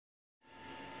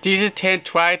DJ10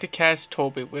 tried to catch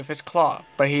Toby with his claw,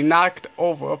 but he knocked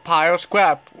over a pile of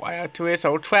scrap wire to his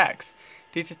own tracks.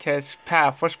 DJ10's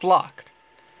path was blocked.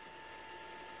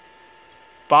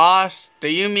 "Boss, do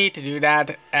you mean to do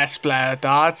that?" asked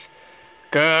Splatterdots.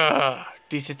 "Grr,"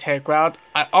 DJ10 growled.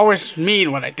 "I always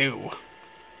mean what I do."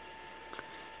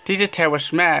 DJ10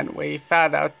 was mad when he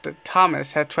found out that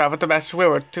Thomas had traveled the Master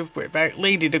River to bring back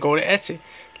Lady the Golden Essie.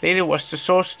 Lady was the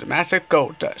source of the Master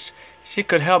Gold Dust. She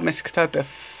could help Miss Cutler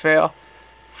fail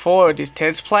forward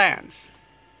DJ10's plans.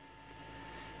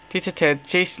 DJ10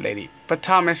 chased Lady, but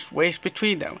Thomas raced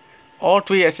between them. All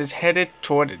three S's headed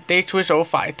toward a dangerous old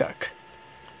fire duck.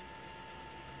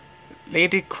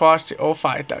 Lady crossed the old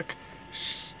fire duck.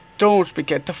 Stones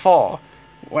began to fall.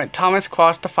 When Thomas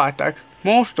crossed the fire duck,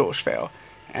 more stones fell,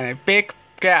 and a big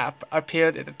gap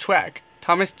appeared in the track.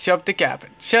 Thomas jumped the gap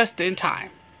just in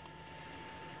time.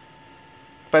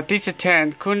 But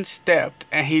DJ10 couldn't step,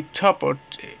 and he toppled,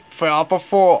 fell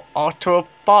before onto a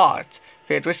barge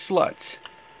filled with sluts.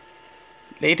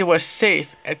 Lady was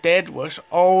safe, and there would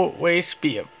always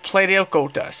be plenty of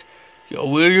gold dust. "You're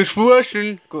really useful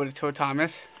Russian," Goldie told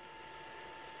Thomas.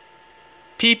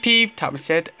 "Peep peep," Thomas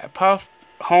said, and puffed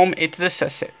home into the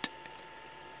sunset.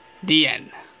 The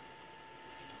end.